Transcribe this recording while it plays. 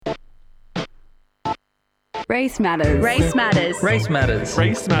Race matters. Race matters. Race matters.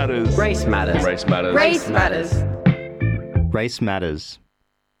 Race matters. Race matters. Race matters. Race matters. Race matters.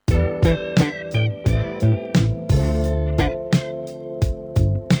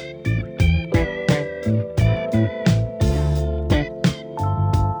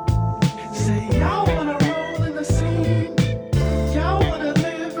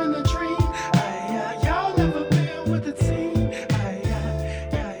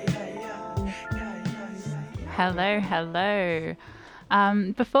 Hello.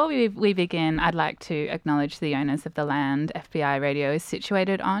 Before we begin, I'd like to acknowledge the owners of the land FBI Radio is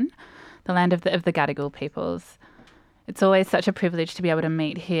situated on, the land of the Gadigal peoples. It's always such a privilege to be able to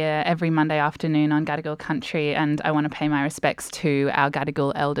meet here every Monday afternoon on Gadigal country, and I want to pay my respects to our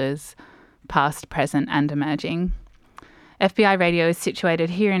Gadigal elders, past, present and emerging. FBI Radio is situated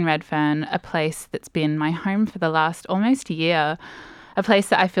here in Redfern, a place that's been my home for the last almost year, a place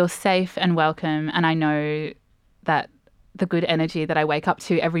that I feel safe and welcome, and I know that the good energy that I wake up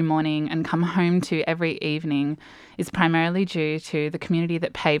to every morning and come home to every evening is primarily due to the community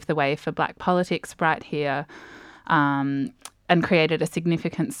that paved the way for Black politics right here, and created a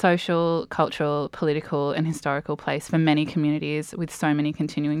significant social, cultural, political and historical place for many communities with so many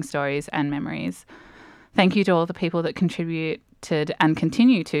continuing stories and memories. Thank you to all the people that contributed and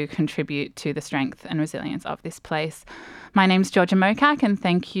continue to contribute to the strength and resilience of this place. My name's Georgia Mokak, and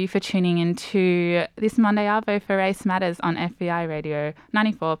thank you for tuning in to this Monday Arvo for Race Matters on FBI Radio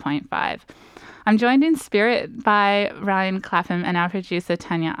 94.5. I'm joined in spirit by Ryan Clapham and our producer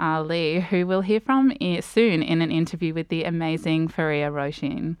Tanya Ali, who we'll hear from soon in an interview with the amazing Fariha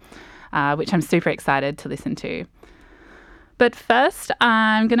Róisín, which I'm super excited to listen to. But first,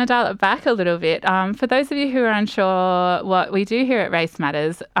 I'm going to dial it back a little bit. For those of you who are unsure what we do here at Race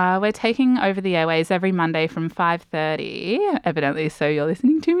Matters, we're taking over the airways every Monday from 5:30, evidently, so you're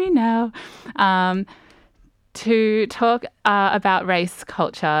listening to me now, to talk about race,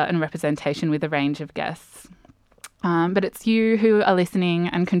 culture and representation with a range of guests. But it's you who are listening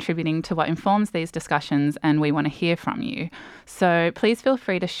and contributing to what informs these discussions, and we want to hear from you. So please feel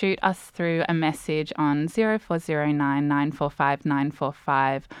free to shoot us through a message on 0409 945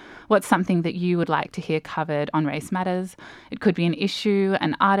 945. What's something that you would like to hear covered on Race Matters? It could be an issue,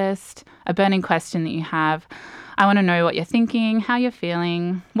 an artist, a burning question that you have. I want to know what you're thinking, how you're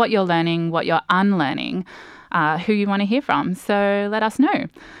feeling, what you're learning, what you're unlearning, who you want to hear from. So let us know.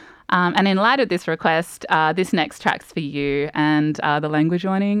 And in light of this request, this next track's for you, and the language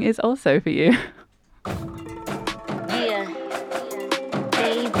warning is also for you. Yeah.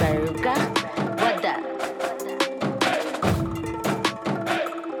 Hey, Burger. What up?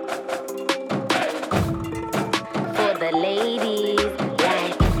 For the ladies,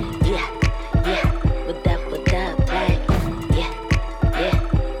 like, yeah. What up, like, yeah.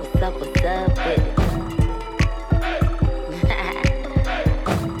 What's up with it?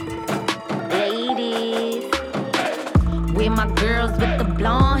 With my girls with the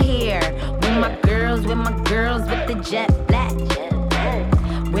blonde hair, with my girls with the jet black,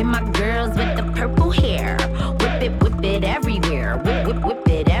 with my girls with the purple hair, whip it everywhere, whip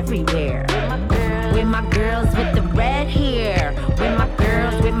it everywhere. With my girls with the red hair, with my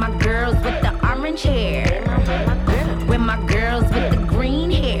girls with the orange hair, with my girls with the green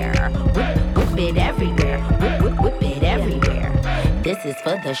hair, whip it everywhere, whip it everywhere. This is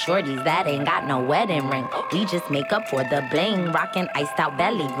for the shorties that ain't got no wedding ring. We just make up for the bling, rockin' iced out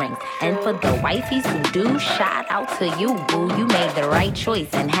belly rings. And for the wifeys who do, shout out to you, boo. You made the right choice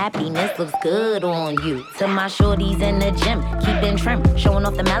and happiness looks good on you. To my shorties in the gym, keeping trim, showing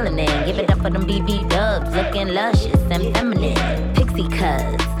off the melanin. Give it up for them BB dubs, looking luscious and feminine. Pixie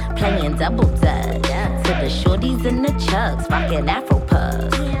cuts, playing double dutch. To the shorties in the chucks, rockin' Afro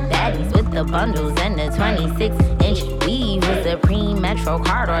puffs. Baddies with the bundles and the 26-inch weave with the pre-metro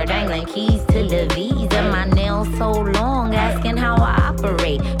card or dangling keys to the Visa. My nails so long, asking how I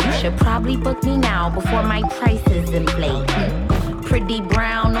operate. You should probably book me now before my prices inflate. Pretty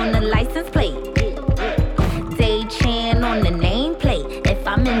brown on the license plate. Day Chan on the nameplate. If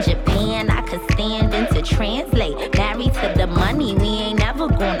I'm in Japan, I could stand in to translate. Married to the money, we ain't never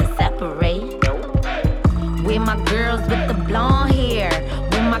gonna separate. With my girls with the blonde hair,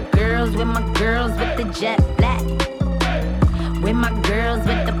 with my girls with the jet black, with my girls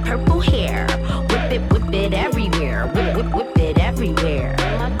with the purple hair, whip it everywhere, whip it everywhere.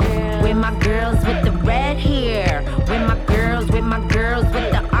 With my girls with the red hair, with my girls with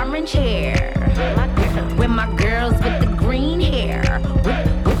the orange hair, with my girls with the green hair,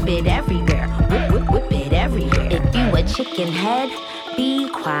 whip it everywhere, whip it everywhere. If you a chicken head, be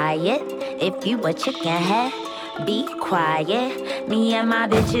quiet. If you a chicken head, Be quiet. Me and my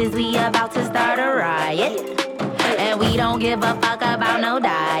bitches, we about to start a riot. And we don't give a fuck about no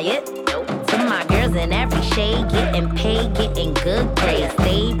diet. To my girls in every shade, getting paid, getting good grades.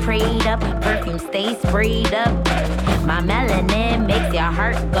 Stay prayed up, perfume stay sprayed up. My melanin makes your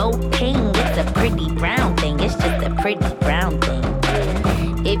heart go ping. It's a pretty brown thing, it's just a pretty brown thing.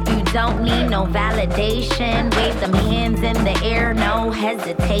 If you don't need no validation, wave them hands in the air, no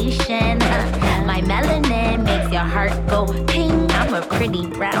hesitation. My melanin makes your heart go ping. I'm a pretty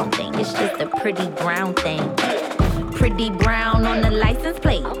brown thing, it's just a pretty brown thing. Pretty brown on the license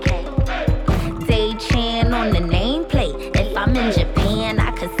plate. Day Chan on the nameplate. If I'm in Japan,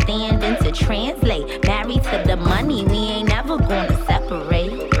 I could stand in to translate. Married to the money, we ain't never gonna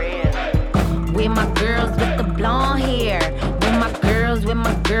separate. With my girls with the blonde hair. With my girls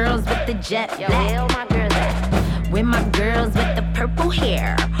with the jet black. With my girls with the purple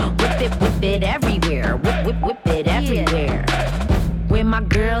hair. Whip it everywhere. Whip it everywhere. With my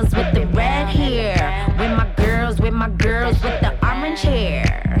girls with the red hair. With my girls with the orange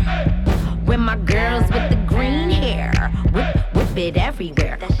hair. With my girls with the green hair. Whip it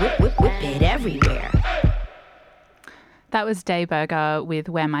everywhere. Whip it everywhere. That was Dayburger with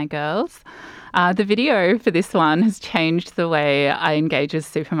Where My Girls. The video for this one has changed the way I engage with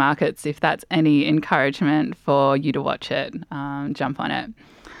supermarkets. If that's any encouragement for you to watch it, jump on it.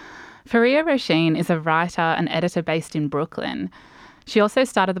 Fariha Róisín is a writer and editor based in Brooklyn. She also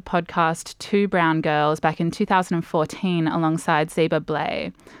started the podcast Two Brown Girls back in 2014 alongside Zeba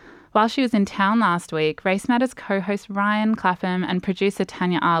Blay. While she was in town last week, Race Matters co-host Ryan Clapham and producer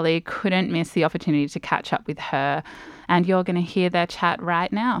Tanya Ali couldn't miss the opportunity to catch up with her. And you're going to hear their chat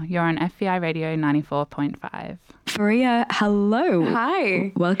right now. You're on FBI Radio 94.5. Fariha, hello.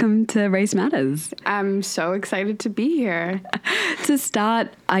 Hi. Welcome to Race Matters. I'm so excited to be here. To start,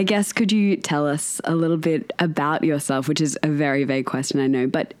 I guess, could you tell us a little bit about yourself, which is a very vague question, I know,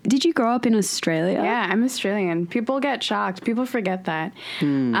 but did you grow up in Australia? Yeah, I'm Australian. People get shocked. People forget that.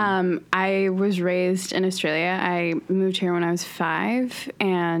 I was raised in Australia. I moved here when I was 5,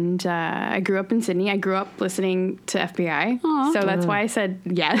 and I grew up in Sydney. I grew up listening to FBI, so that's why I said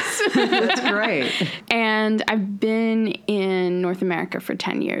yes. That's great. And I've been in North America for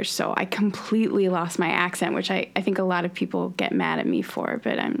 10 years, so I completely lost my accent, which I think a lot of people get mad at me for,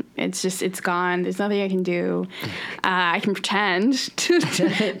 but it's gone. There's nothing I can do. I can pretend,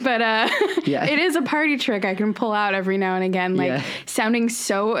 but it is a party trick I can pull out every now and again, sounding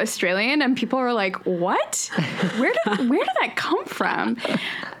so Australian, and people are like, what? Where did that come from?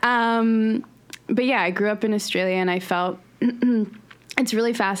 But yeah, I grew up in Australia, and I felt it's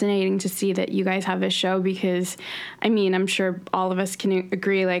really fascinating to see that you guys have this show because, I mean, I'm sure all of us can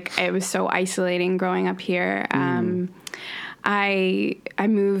agree, like, it was so isolating growing up here. I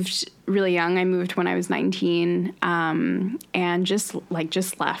moved really young. I moved when I was 19, and just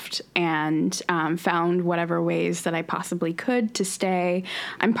left and found whatever ways that I possibly could to stay.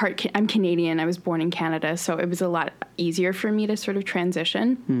 I'm Canadian. I was born in Canada, so it was a lot easier for me to sort of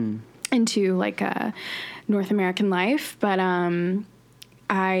transition into like a North American life. But a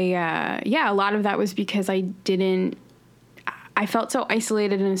lot of that was because I felt so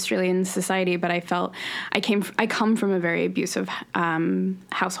isolated in Australian society, but I come from a very abusive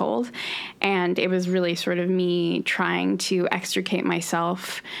household, and it was really sort of me trying to extricate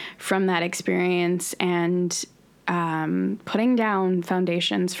myself from that experience and putting down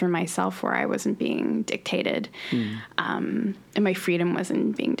foundations for myself where I wasn't being dictated, and my freedom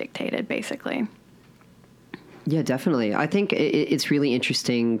wasn't being dictated, basically. Yeah, definitely. I think it's really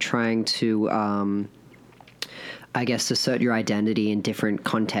interesting trying to, I guess, assert your identity in different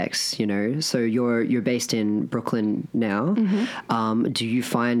contexts, you know? So you're based in Brooklyn now. Mm-hmm. Do you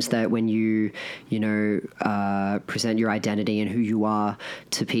find that when you present your identity and who you are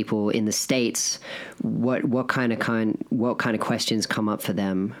to people in the States, what kind of questions come up for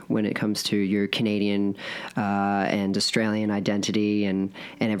them when it comes to your Canadian and Australian identity and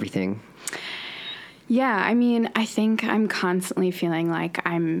everything? Yeah, I mean, I think I'm constantly feeling like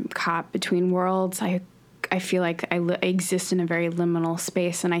I'm caught between worlds. I feel like I exist in a very liminal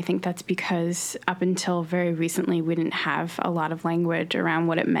space, and I think that's because up until very recently, we didn't have a lot of language around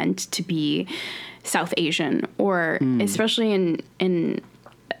what it meant to be South Asian, or especially in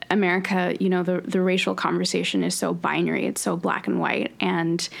America, you know, the racial conversation is so binary, it's so black and white,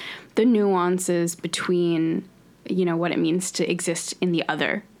 and the nuances between, you know, what it means to exist in the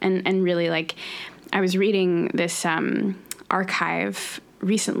other, and really, like, I was reading this archive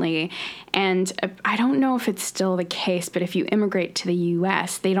recently. And I don't know if it's still the case, but if you immigrate to the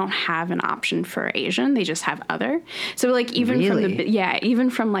U.S., they don't have an option for Asian. They just have other. So like even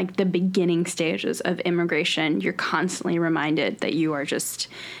from like the beginning stages of immigration, you're constantly reminded that you are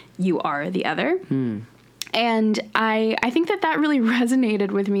the other. And I think that really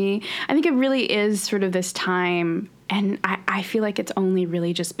resonated with me. I think it really is sort of this time, and I feel like it's only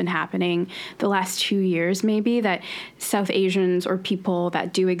really just been happening the last 2 years maybe, that South Asians or people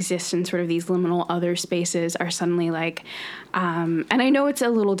that do exist in sort of these liminal other spaces are suddenly like, and I know it's a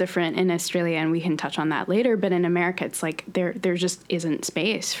little different in Australia, and we can touch on that later, but in America it's like there just isn't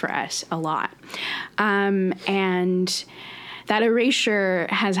space for us a lot. And that erasure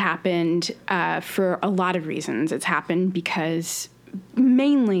has happened for a lot of reasons. It's happened because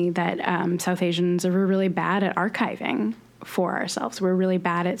mainly that South Asians are really bad at archiving for ourselves. We're really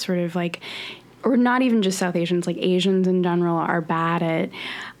bad at sort of like, or not even just South Asians, like Asians in general are bad at,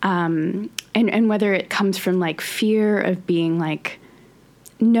 and whether it comes from like fear of being like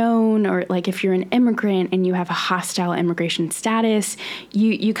known, or like if you're an immigrant and you have a hostile immigration status,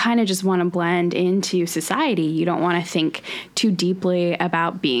 you kind of just want to blend into society. You don't want to think too deeply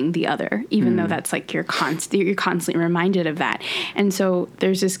about being the other, even though that's like you're constantly reminded of that. And so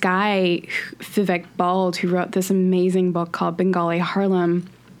there's this guy, Vivek Bald, who wrote this amazing book called Bengali Harlem.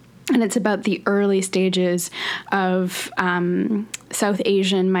 And it's about the early stages of South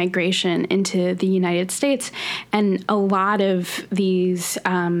Asian migration into the United States. And a lot of these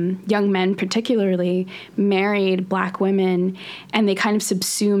young men particularly married Black women, and they kind of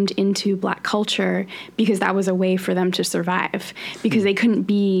subsumed into Black culture because that was a way for them to survive, because they couldn't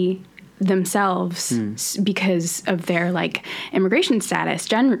be themselves because of their like immigration status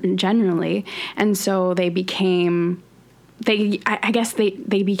generally. And so they became... I guess they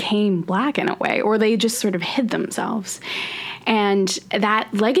became Black in a way, or they just sort of hid themselves. And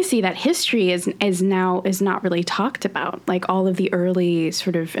that legacy, that history is not really talked about, like all of the early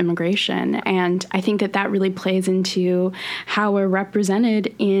sort of immigration. And I think that really plays into how we're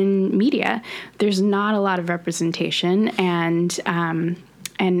represented in media. There's not a lot of representation, and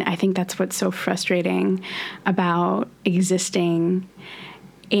I think that's what's so frustrating about existing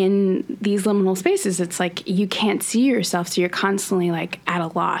in these liminal spaces. It's like you can't see yourself, so you're constantly like at a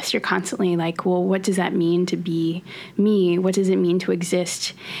loss. You're constantly like, well, what does that mean to be me? What does it mean to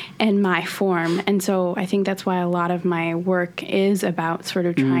exist in my form? And so I think that's why a lot of my work is about sort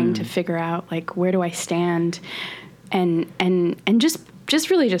of trying to figure out like, where do I stand, and just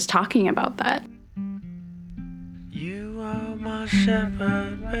really just talking about that. You are my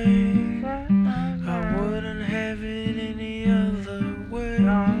shepherd, babe. I wouldn't have it any other way.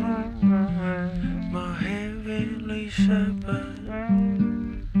 My heavenly shepherd.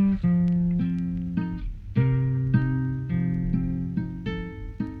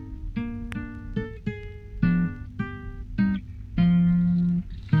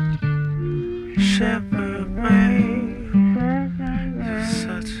 Shepherd, babe. You're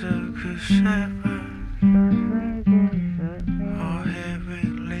such a good shepherd. Our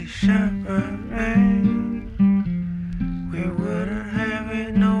heavenly shepherd, babe. We wouldn't have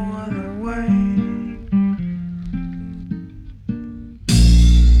it no other way.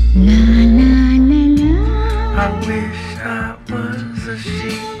 I wish I was a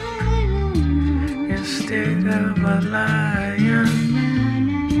sheep instead of a lion,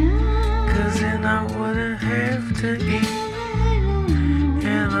 'cause then I wouldn't have to eat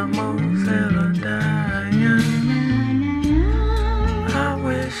animals that are dying. I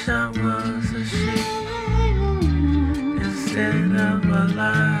wish I was a sheep instead of a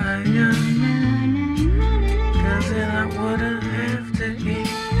lion, 'cause then I wouldn't have to eat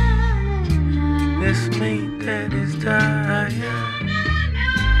this meat that is dying.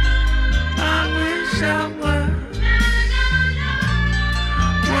 I wish I was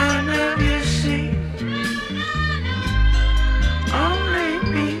one of your sheep, only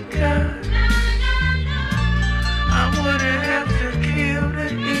because I wouldn't have to kill to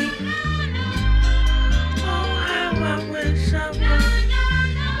eat. Oh, how I wish I was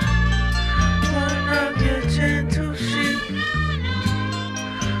one of your gentle sheep,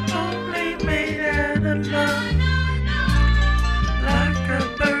 only made out of love, like the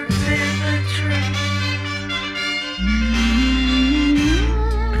birds in the tree.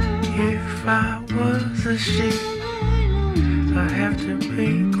 If I was a sheep, I have to be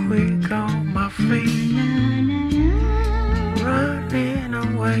quick on my feet, running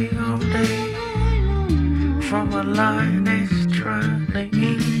away all day from a lion that's trying to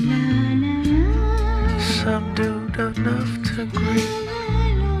eat, subdued enough to greet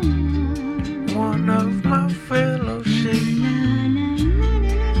one of my fellow sheep.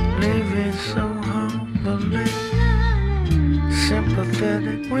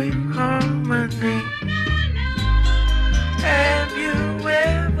 filling with harmony. Have you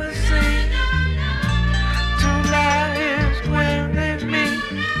ever seen two lions when they meet?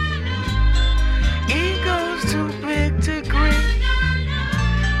 Ego's too big to grieve.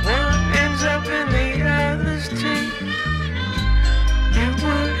 One ends up in the other's teeth. It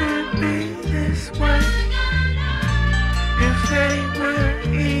wouldn't be this way if they were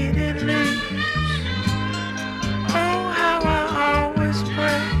eating leaves. Oh, how I always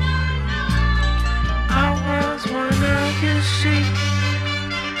pray I was one of your sheep.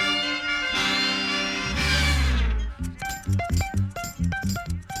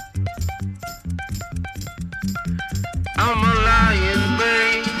 I'm a lion,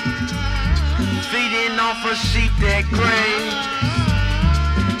 babe, feeding off a sheep that graze,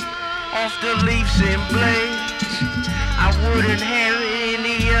 off the leaves and blades. I wouldn't have it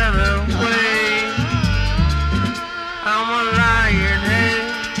any other way. I'm a lion, hey,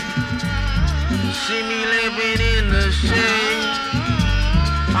 see me living in the shade.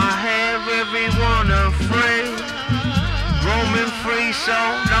 I have everyone afraid, roaming free so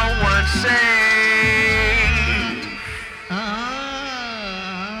no one safe.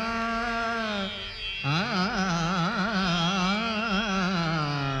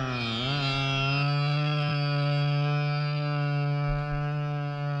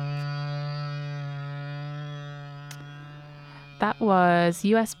 That was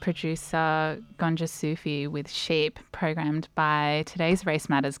US producer Gonja Sufi with Sheep, programmed by today's Race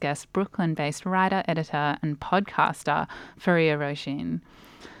Matters guest, Brooklyn-based writer, editor and podcaster Fariha Róisín.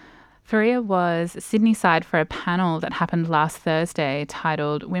 Fariha was Sydney-side for a panel that happened last Thursday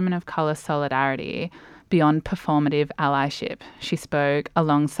titled Women of Colour Solidarity, Beyond Performative Allyship. She spoke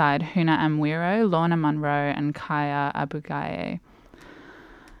alongside Huna Amwiro, Lorna Monroe and Kaya Abugaye.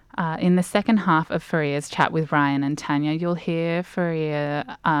 In the second half of Fariha's chat with Ryan and Tanya, you'll hear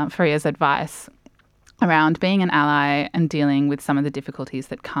Fariha's advice around being an ally and dealing with some of the difficulties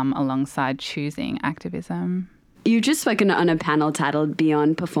that come alongside choosing activism. You've just spoken on a panel titled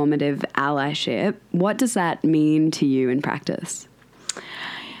Beyond Performative Allyship. What does that mean to you in practice?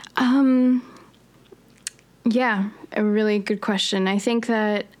 Yeah, a really good question. I think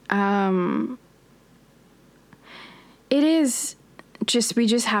that it is just, we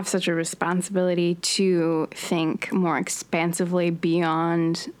just have such a responsibility to think more expansively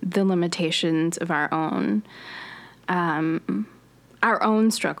beyond the limitations of our own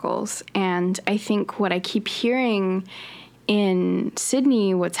struggles. And I think what I keep hearing in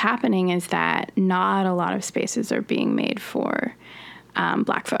Sydney, what's happening is that not a lot of spaces are being made for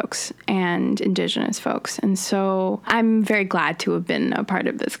Black folks and Indigenous folks. And so I'm very glad to have been a part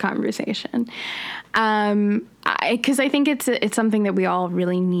of this conversation. Because I think it's something that we all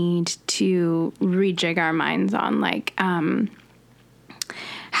really need to rejig our minds on, like,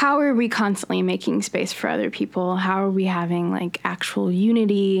 how are we constantly making space for other people? How are we having, like, actual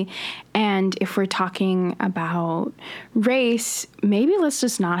unity? And if we're talking about race, maybe let's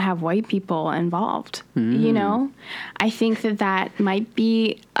just not have white people involved, you know? I think that might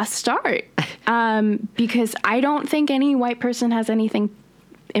be a start, because I don't think any white person has anything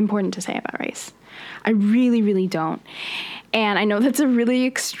important to say about race. I really, really don't. And I know that's a really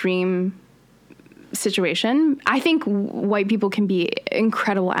extreme situation. I think white people can be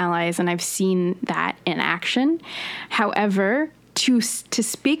incredible allies, and I've seen that in action. However, to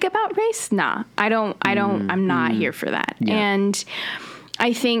speak about race, nah, I'm not here for that. Yeah. And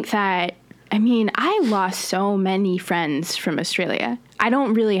I think that, I mean, I lost so many friends from Australia. I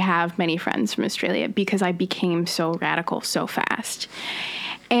don't really have many friends from Australia because I became so radical so fast.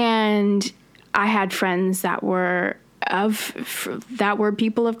 And I had friends that were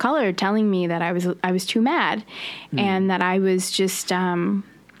people of color telling me that I was too mad, and that I was just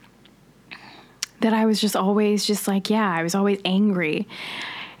always just like, yeah, I was always angry.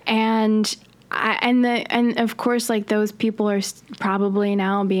 And of course, like, those people are probably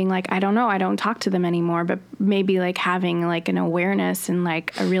now being like, I don't know, I don't talk to them anymore, but maybe, like, having, like, an awareness and,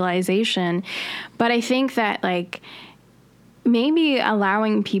 like, a realization. But I think that, like, maybe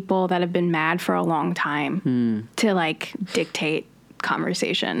allowing people that have been mad for a long time to, like, dictate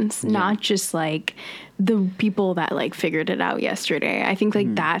conversations, not just, like, the people that, like, figured it out yesterday. I think,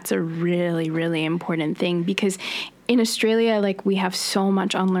 like, that's a really, really important thing, because in Australia, like, we have so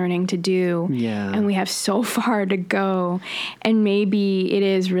much unlearning to do, and we have so far to go. And maybe it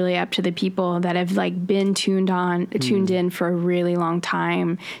is really up to the people that have, like, been tuned in for a really long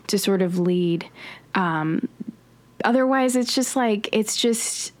time to sort of lead. Otherwise, it's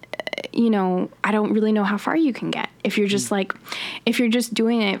just, you know, I don't really know how far you can get if you're just if you're just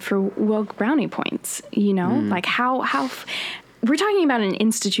doing it for woke brownie points, you know, like how we're talking about an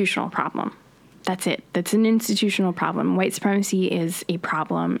institutional problem. That's it. That's an institutional problem. White supremacy is a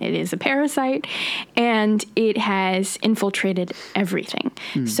problem. It is a parasite, and it has infiltrated everything.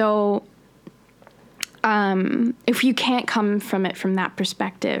 So if you can't come from it from that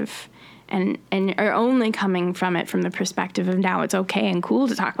perspective, and are only coming from it from the perspective of now it's okay and cool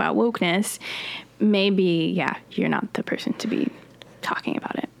to talk about wokeness, maybe, you're not the person to be talking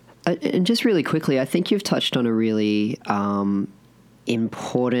about it. And just really quickly, I think you've touched on a really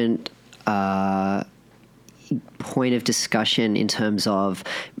important point of discussion in terms of,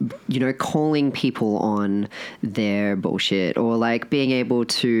 calling people on their bullshit, or like being able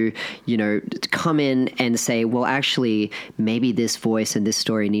to, come in and say, well, actually, maybe this voice and this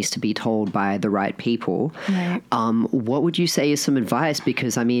story needs to be told by the right people. Right. What would you say is some advice?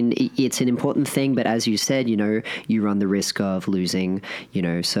 Because, I mean, it's an important thing, but as you said, you run the risk of losing,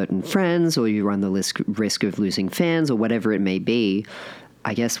 certain friends, or you run the risk of losing fans, or whatever it may be.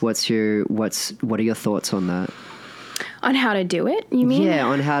 I guess what are your thoughts on that? On how to do it, you mean? Yeah,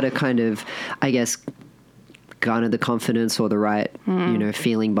 on how to kind of, I guess, garner the confidence or the right,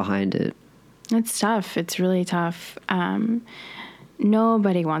 feeling behind it. It's tough. It's really tough.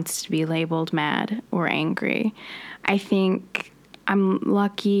 Nobody wants to be labeled mad or angry. I think I'm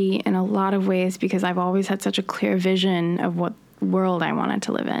lucky in a lot of ways because I've always had such a clear vision of what world I wanted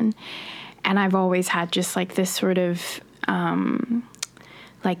to live in. And I've always had just like this sort of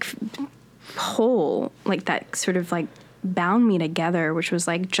whole, like that sort of like bound me together, which was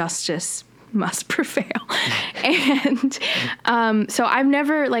like justice must prevail. And so I've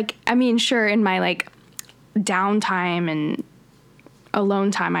never sure, in my like downtime and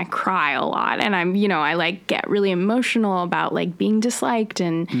alone time, I cry a lot, and I like get really emotional about like being disliked,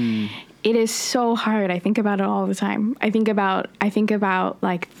 and it is so hard. I think about it all the time. I think about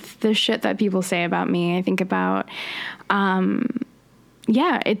like the shit that people say about me. I think about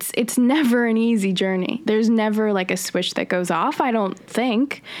it's never an easy journey. There's never like a switch that goes off, I don't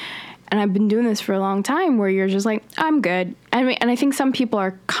think. And I've been doing this for a long time where you're just like, I'm good. And I think some people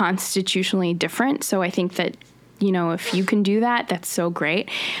are constitutionally different. So I think that, if you can do that, that's so great.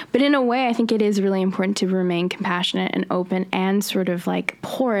 But in a way, I think it is really important to remain compassionate and open and sort of like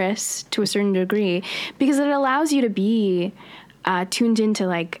porous to a certain degree, because it allows you to be tuned into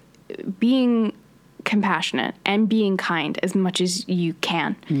like being compassionate and being kind as much as you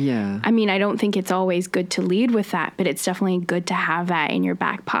can. Yeah. I mean, I don't think it's always good to lead with that, but it's definitely good to have that in your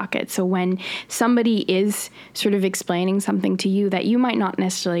back pocket. So when somebody is sort of explaining something to you that you might not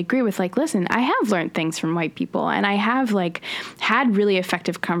necessarily agree with, like, listen, I have learned things from white people, and I have like had really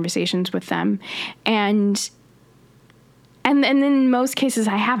effective conversations with them, and in most cases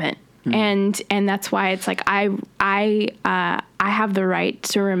I haven't. And that's why it's like I have the right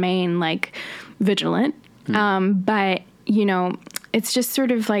to remain like vigilant. But it's just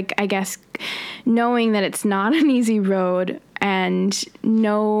sort of like, I guess, knowing that it's not an easy road, and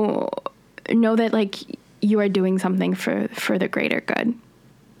know that like you are doing something for the greater good.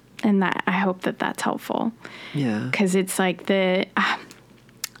 And that I hope that that's helpful. Yeah. 'Cause it's like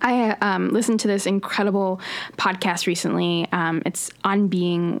I listened to this incredible podcast recently. It's On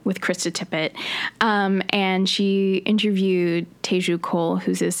Being with Krista Tippett. And she interviewed Teju Cole,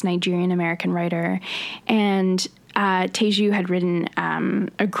 who's this Nigerian-American writer. And Teju had written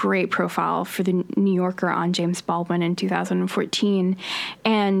a great profile for the New Yorker on James Baldwin in 2014.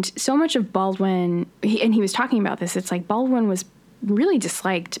 And so much of Baldwin, and he was talking about this, it's like Baldwin was really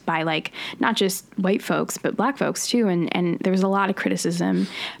disliked by like not just white folks but black folks too, and there was a lot of criticism,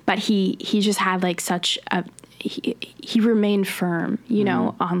 but he just had like such a he remained firm,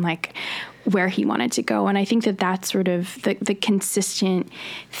 on like where he wanted to go. And I think that that's sort of the consistent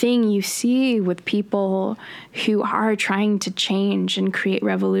thing you see with people who are trying to change and create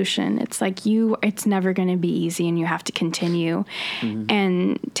revolution. It's like it's never going to be easy, and you have to continue.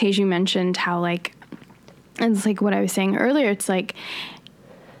 And Teju mentioned how like, and it's like what I was saying earlier, it's like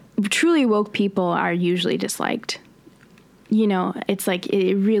truly woke people are usually disliked. It's like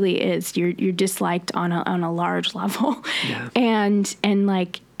it really is. You're disliked on a large level. Yeah. And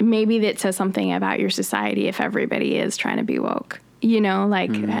like maybe that says something about your society if everybody is trying to be woke.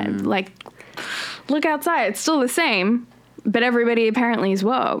 Like look outside, it's still the same, but everybody apparently is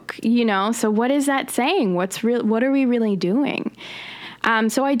woke. So what is that saying? What are we really doing?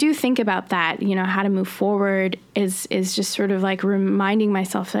 So I do think about that, how to move forward is just sort of like reminding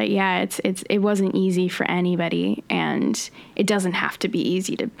myself that, it wasn't easy for anybody, and it doesn't have to be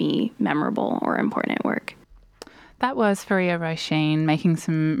easy to be memorable or important at work. That was Fariha Róisín making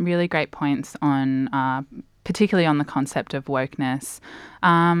some really great points on particularly on the concept of wokeness.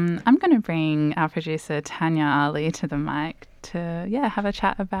 I'm going to bring our producer Tanya Ali to the mic to have a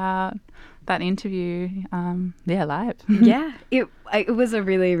chat about that interview live. Yeah, it was a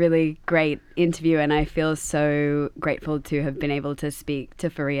really, really great interview, and I feel so grateful to have been able to speak to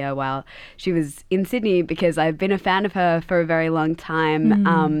Fariha while she was in Sydney, because I've been a fan of her for a very long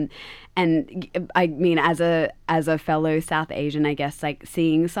time. And I mean, as a fellow South Asian, I guess, like,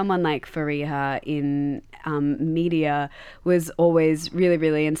 seeing someone like Fariha in media was always really,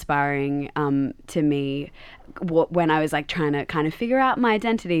 really inspiring to me when I was like trying to kind of figure out my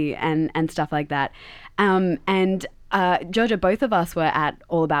identity and stuff like that. And Georgia, both of us were at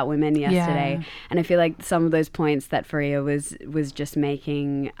All About Women yesterday, and I feel like some of those points that Fariha was just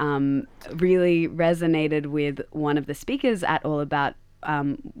making really resonated with one of the speakers at All About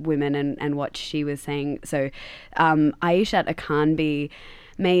Women and what she was saying. So Aishat Akanbi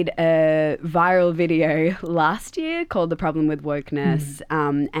made a viral video last year called The Problem with Wokeness,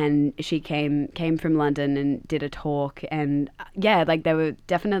 and she came from London and did a talk, and like there were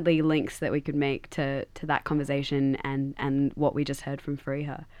definitely links that we could make to that conversation and what we just heard from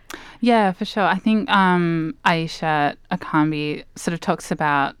Fariha. Yeah, for sure. I think Aisha Akambi sort of talks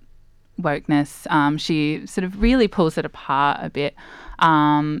about wokeness. She sort of really pulls it apart a bit,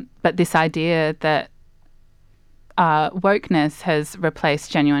 but this idea that wokeness has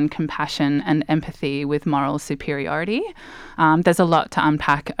replaced genuine compassion and empathy with moral superiority. There's a lot to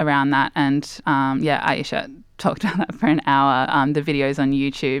unpack around that, and Aisha talked about that for an hour. The video's on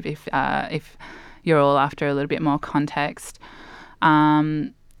YouTube if you're all after a little bit more context.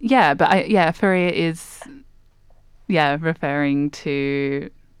 Fariha is referring to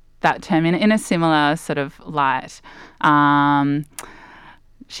that term in a similar sort of light.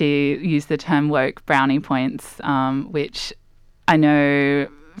 She used the term woke brownie points, which I know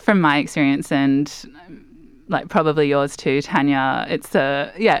from my experience and like probably yours too, Tanya. It's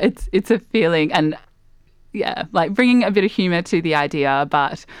a feeling, and like bringing a bit of humour to the idea.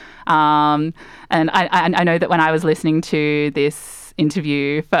 But and I know that when I was listening to this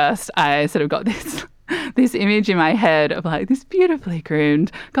interview first, I sort of got this image in my head of like this beautifully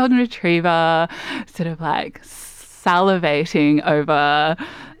groomed golden retriever, sort of like salivating over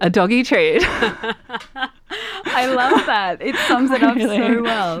a doggy treat. I love that. It sums it up so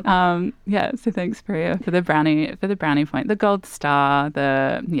well. So thanks, Fariha, for the brownie point, the gold star,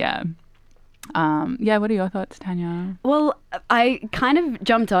 what are your thoughts, Tanya? Well, I kind of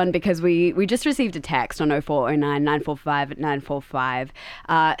jumped on because we just received a text on 0409 945 945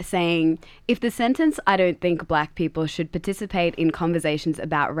 saying, if the sentence "I don't think black people should participate in conversations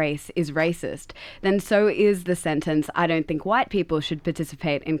about race" is racist, then so is the sentence "I don't think white people should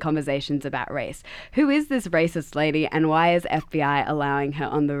participate in conversations about race." Who is this racist lady, and why is FBI allowing her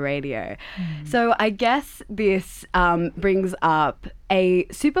on the radio? So I guess this brings up a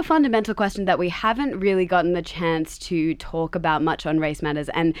super fundamental question that we haven't really gotten the chance to talk about much on Race Matters.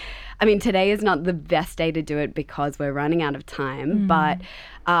 And I mean, today is not the best day to do it because we're running out of time, but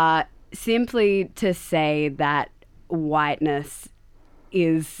simply to say that whiteness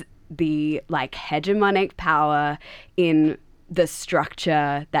is the like hegemonic power in the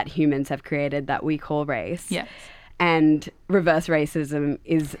structure that humans have created that we call race. Yes. And reverse racism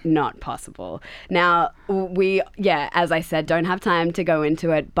is not possible. Now, we, as I said, don't have time to go into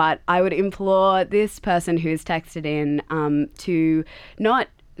it, but I would implore this person who's texted in to not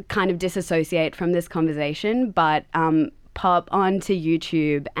kind of disassociate from this conversation, but pop onto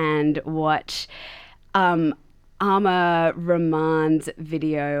YouTube and watch Amar Rahman's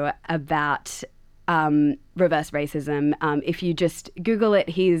video about reverse racism. If you just Google it,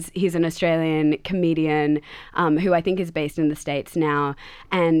 he's an Australian comedian who I think is based in the States now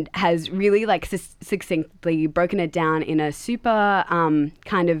and has really like succinctly broken it down in a super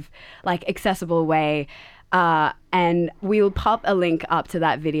kind of like accessible way. And we'll pop a link up to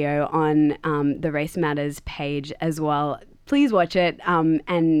that video on the Race Matters page as well. Please watch it,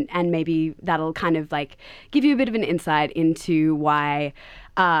 and maybe that'll kind of like give you a bit of an insight into why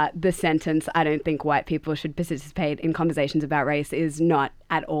the sentence "I don't think white people should participate in conversations about race" is not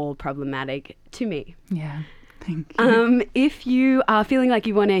at all problematic to me. Yeah, thank you. If you are feeling like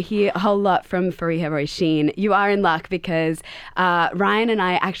you want to hear a whole lot from Fariha Róisín, you are in luck because Ryan and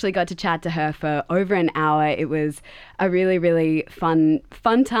I actually got to chat to her for over an hour. It was a really, really fun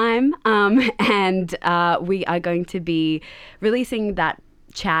time, and we are going to be releasing that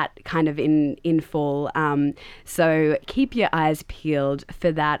chat kind of in full. So keep your eyes peeled for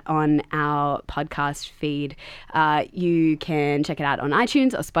that on our podcast feed. You can check it out on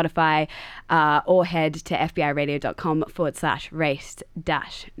iTunes or Spotify, or head to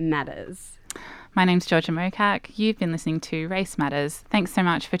fbiradio.com/race-matters. My name's Georgia Mokak. You've been listening to Race Matters. Thanks so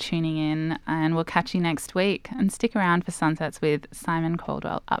much for tuning in, and we'll catch you next week. And stick around for Sunsets with Simon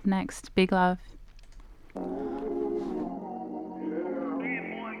Caldwell up next. Big love.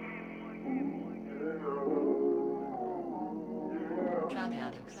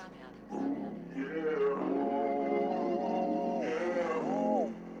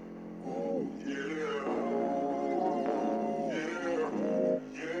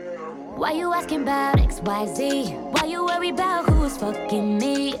 Why you asking about XYZ? Why you worry about who's fucking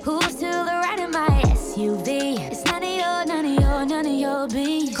me? Who's to the right of my SUV? It's none of your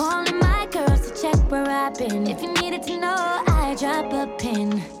beef. Calling my girls to check where I've been. If you needed to know, I drop a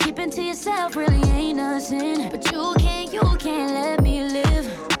pin. Keeping to yourself really ain't nothing. But you can't let me live.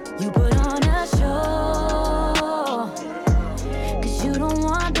 You put on a show, 'cause you don't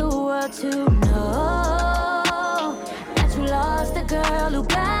want the world to know that you lost the girl who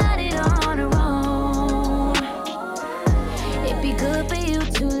got it on her own. It'd be good for you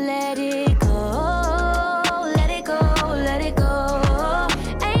to let it go. Let it go, let it go.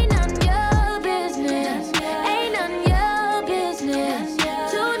 Ain't none your business. Ain't none your business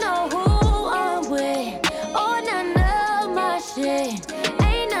to know who I'm with. Oh, none of my shit.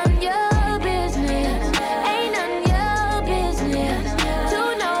 Ain't none your business. Ain't none your business to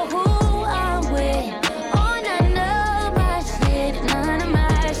know who I'm with. Oh, none of my shit. None of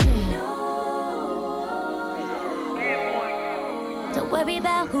my shit. Don't worry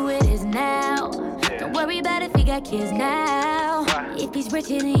about who it is now. Don't worry about if he got kids now. If he's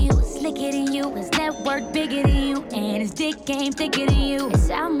richer than you, slicker than you, his network bigger than you, and his dick game thicker than you. It's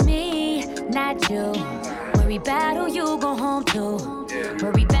on me, not you. Worry about who you go home to.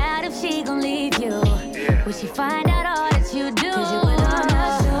 Worry about if she gon' leave you. Will she find out all that you do? 'Cause you put on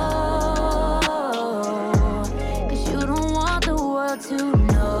a show. 'Cause you don't want the world to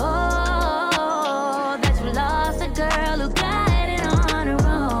know that you lost a girl who got it on her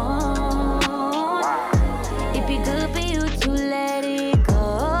own. It'd be good for you to let it go.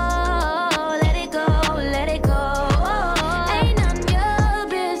 Let it go, let it go. Ain't none your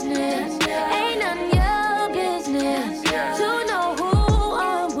business. Ain't none your business to know who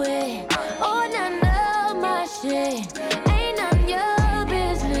I'm with. Oh, none of my shit. Ain't none your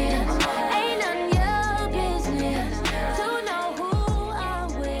business. Ain't none your business to know who I'm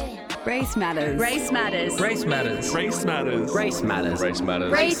with. Race Matters. Race Matters. Race Matters. Race Matters. Race Matters. Race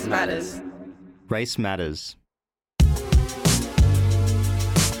Matters. Race Matters. Race Matters.